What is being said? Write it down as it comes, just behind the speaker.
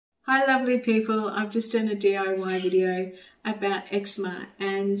Hi lovely people, I've just done a DIY video about eczema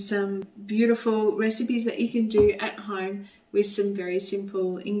and some beautiful recipes that you can do at home with some very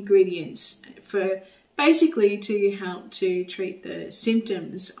simple ingredients for basically to help to treat the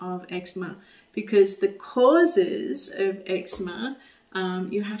symptoms of eczema, because the causes of eczema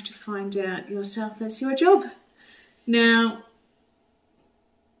you have to find out yourself. That's your job. Now,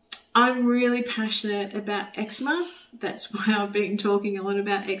 I'm really passionate about eczema. That's why I've been talking a lot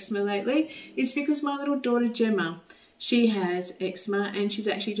about eczema lately. It's because my little daughter Gemma, she has eczema and she's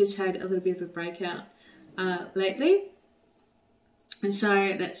actually just had a little bit of a breakout lately. And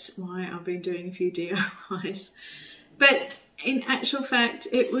so that's why I've been doing a few DIYs. But in actual fact,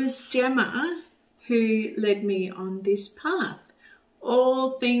 it was Gemma who led me on this path.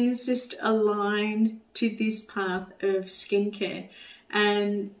 All things just aligned to this path of skincare.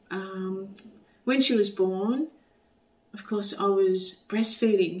 And when she was born, of course, I was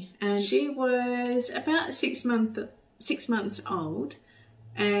breastfeeding, and she was about 6 months old,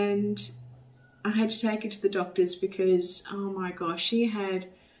 and I had to take her to the doctors because, oh my gosh, she had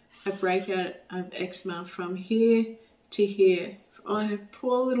a breakout of eczema from here to here. Oh, her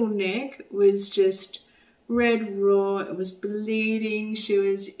poor little neck was just red raw. It was bleeding. She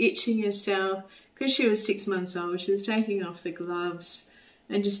was itching herself because she was 6 months old. She was taking off the gloves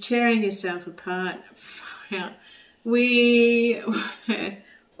and just tearing herself apart. We were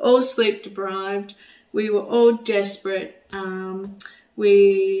all sleep deprived. We were all desperate. Oh,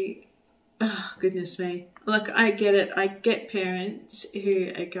 goodness me. Look, I get it. I get parents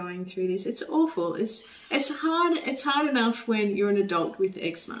who are going through this. It's awful. It's hard. It's hard enough when you're an adult with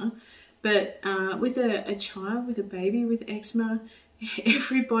eczema, but with a child, with a baby with eczema,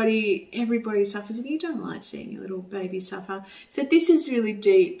 everybody suffers, and you don't like seeing a little baby suffer. So this is really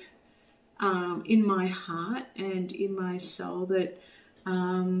deep in my heart and in my soul, that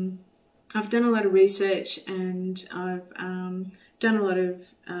I've done a lot of research, and I've done a lot of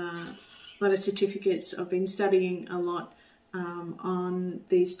certificates. I've been studying a lot on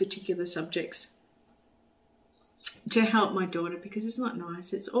these particular subjects to help my daughter, because it's not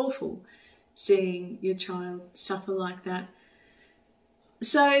nice. It's awful seeing your child suffer like that.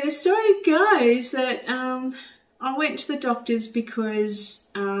 So the story goes that I went to the doctors because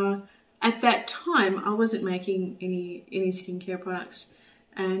at that time I wasn't making any skincare products,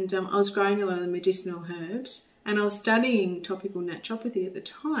 and I was growing a lot of medicinal herbs, and I was studying topical naturopathy at the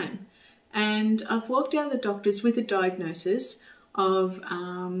time. And I've walked down the doctors with a diagnosis of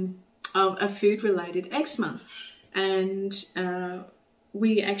a food-related eczema, and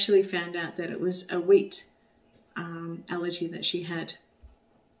we actually found out that it was a wheat allergy that she had.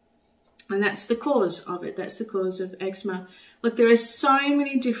 And that's the cause of it. That's the cause of eczema. Look, there are so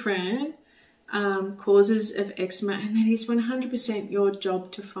many different causes of eczema, and that is 100% your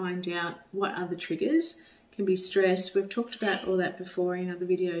job to find out what are the triggers. It can be stress. We've talked about all that before in other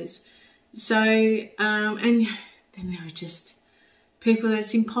videos. So, and then there are just people that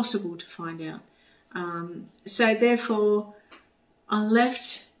it's impossible to find out. So therefore, I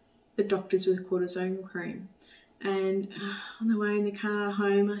left the doctors with cortisone cream. And on the way in the car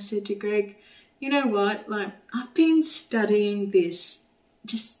home, I said to Greg, you know what, like, I've been studying this.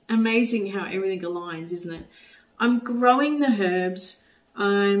 Just amazing how everything aligns, isn't it? I'm growing the herbs.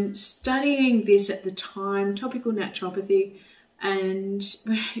 I'm studying this at the time, topical naturopathy, and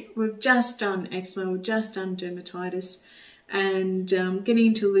we've just done eczema, we've just done dermatitis, and getting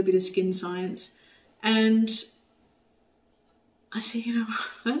into a little bit of skin science. And I said, you know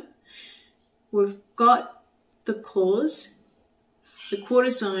what? We've got the cause. The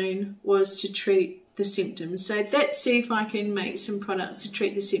cortisone was to treat the symptoms. So let's see if I can make some products to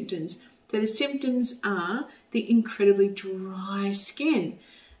treat the symptoms. So the symptoms are the incredibly dry skin,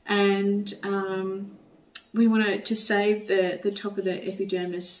 and we want to save the top of the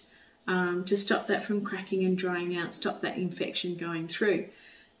epidermis to stop that from cracking and drying out, stop that infection going through.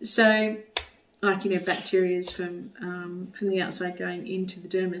 So, like, you know, bacteria from the outside going into the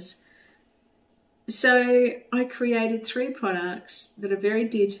dermis. So I created 3 products that are very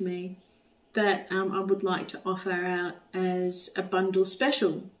dear to me that I would like to offer out as a bundle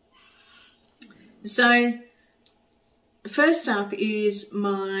special. So first up is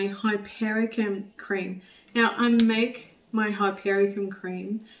my hypericum cream. Now, I make my hypericum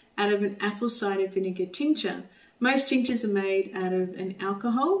cream out of an apple cider vinegar tincture. Most tinctures are made out of an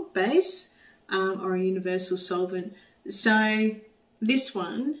alcohol base or a universal solvent. So this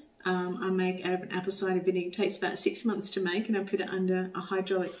one I make out of an apple cider vinegar. It takes about 6 months to make, and I put it under a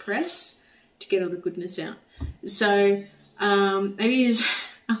hydraulic press to get all the goodness out. So it is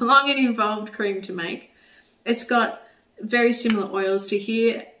a long and involved cream to make. It's got very similar oils to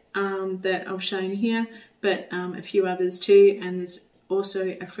here. that I've shown here, but a few others too. And there's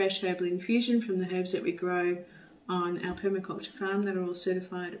also a fresh herbal infusion from the herbs that we grow on our permaculture farm that are all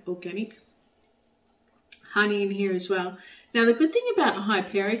certified organic. Honey in here as well. Now the good thing about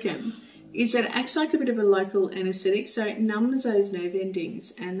hypericum is that it acts like a bit of a local anaesthetic, so it numbs those nerve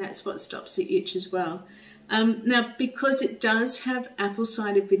endings, and that's what stops the itch as well. Now, because it does have apple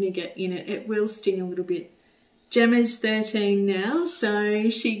cider vinegar in it, it will sting a little bit. Gemma's 13 now, so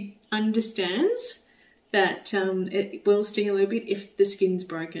she understands that it will sting a little bit if the skin's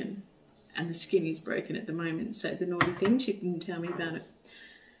broken. And the skin is broken at the moment, so the naughty thing, she didn't tell me about it.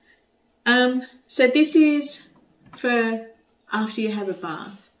 So this is for after you have a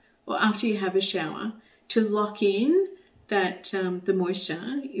bath or after you have a shower, to lock in that the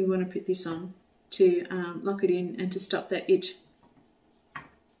moisture. You want to put this on to lock it in and to stop that itch.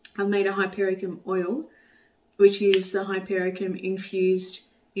 I've made a hypericum oil, which is the hypericum infused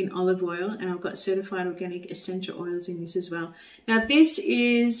in olive oil, and I've got certified organic essential oils in this as well. Now this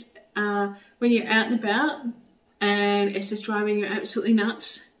is when you're out and about and it's just driving you absolutely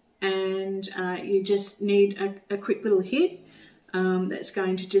nuts, and you just need a quick little hit that's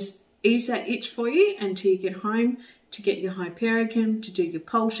going to just ease that itch for you until you get home to get your hypericum, to do your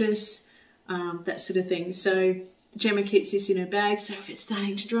poultice, that sort of thing. So Gemma keeps this in her bag, so if it's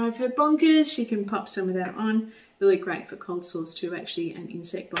starting to drive her bonkers, she can pop some of that on. Really great for cold sores too, actually, and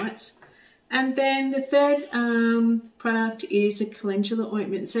insect bites. And then the third product is a calendula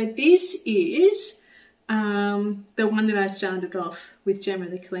ointment. So this is the one that I started off with Gemma,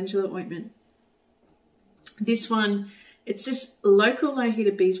 the calendula ointment. This one, it's just local low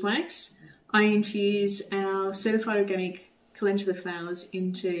heated beeswax. I infuse our certified organic calendula flowers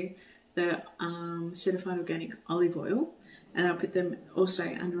into the certified organic olive oil, and I'll put them also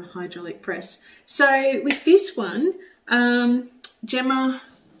under a hydraulic press. So with this one, Gemma,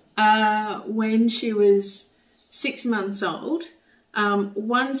 when she was 6 months old,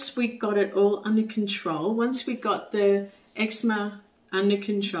 once we got it all under control, once we got the eczema under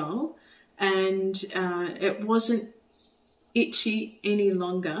control and it wasn't itchy any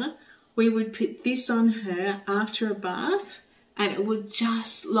longer, we would put this on her after a bath, and it would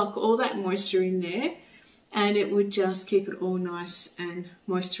just lock all that moisture in there, and it would just keep it all nice and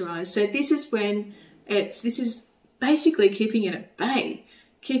moisturized. So this is when this is basically keeping it at bay,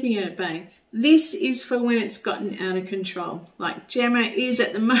 This is for when it's gotten out of control, like Gemma is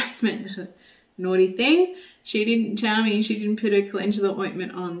at the moment. Naughty thing, she didn't tell me she didn't put her calendula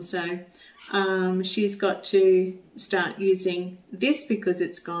ointment on, so she's got to start using this because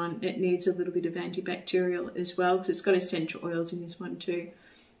it's gone. It needs a little bit of antibacterial as well, because it's got essential oils in this one too.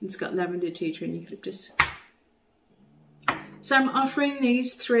 It's got lavender, tea tree and eucalyptus. So I'm offering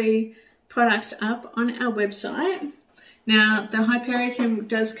these 3 products up on our website. Now the hypericum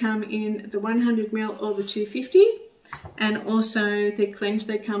does come in the 100ml or the 250, and also the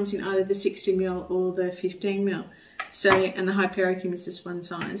calendula comes in either the 60ml or the 15ml. So, and the hypericum is just one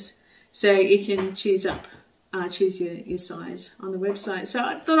size. So you can choose your size on the website. So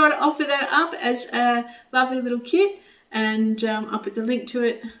I thought I'd offer that up as a lovely little kit, and I'll put the link to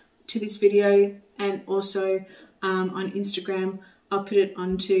it, to this video, and also on Instagram. I'll put it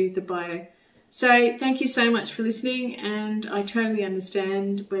onto the bio. So thank you so much for listening, and I totally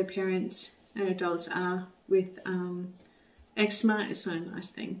understand where parents and adults are with eczema. It's so nice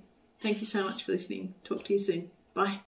thing. Thank you so much for listening. Talk to you soon. Bye.